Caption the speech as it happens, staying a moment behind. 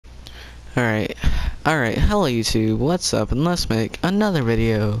Alright, hello YouTube, what's up, and let's make another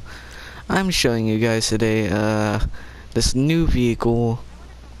video. I'm showing you guys today, this new vehicle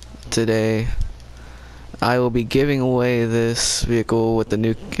today. I will be giving away this vehicle with the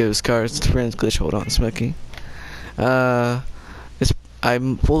new Ghost Cars Friends glitch. Hold on, Smokey.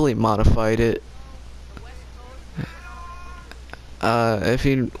 I'm fully modified it. If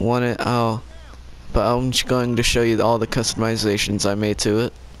you want it, but I'm just going to show you all the customizations I made to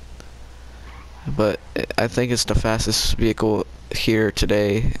it. But I think it's the fastest vehicle here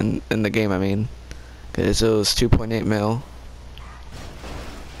today in the game, I mean, because it was 2.8 mil.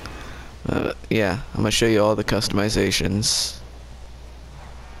 Yeah, I'm gonna show you all the customizations.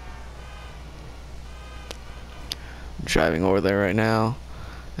 I'm driving over there right now.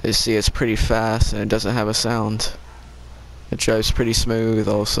 You see it's pretty fast and it doesn't have a sound. It drives pretty smooth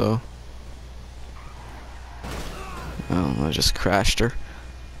also. Oh, I just crashed her.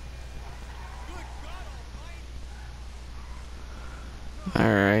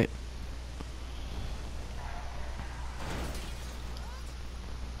 Alright.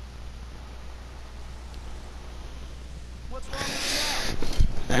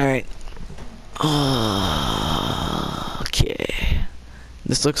 Alright. Okay.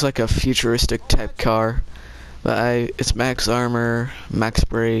 This looks like a futuristic type car. But it's max armor, max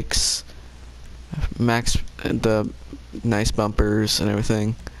brakes, max the nice bumpers and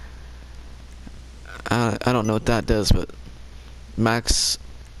everything. I don't know what that does, but max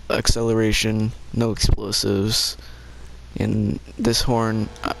acceleration, no explosives, and this horn,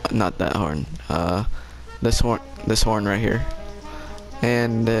 not that horn, this horn right here,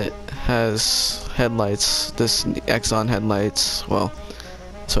 and it has headlights, this Exxon headlights. Well,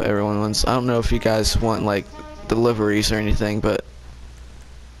 that's what everyone wants. I don't know if you guys want like the liveries or anything, but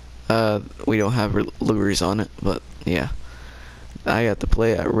we don't have liveries on it. But yeah, I got to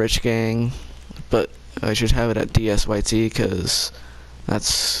play at Rich Gang, but I should have it at DSYT because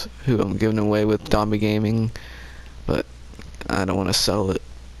that's who I'm giving away with Zombie Gaming, but I don't want to sell it.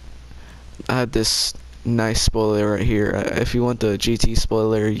 I had this nice spoiler right here. If you want the GT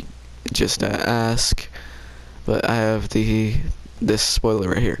spoiler, just ask. But I have this spoiler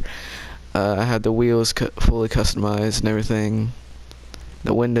right here. I had the wheels fully customized and everything.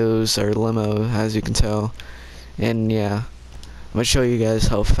 The windows are limo, as you can tell. And yeah, I'm gonna show you guys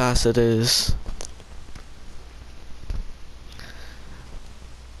how fast it is.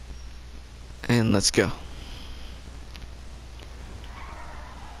 And let's go.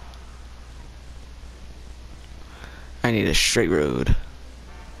 I need a straight road.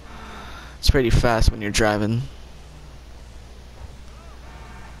 It's pretty fast when you're driving.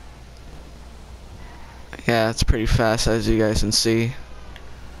 Yeah, it's pretty fast, as you guys can see.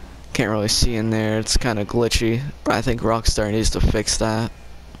 Can't really see in there, it's kind of glitchy. I think Rockstar needs to fix that.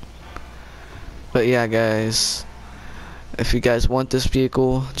 But yeah, guys, if you guys want this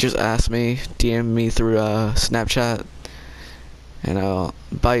vehicle, just ask me, DM me through Snapchat, and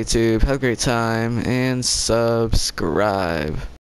bye YouTube, have a great time, and subscribe.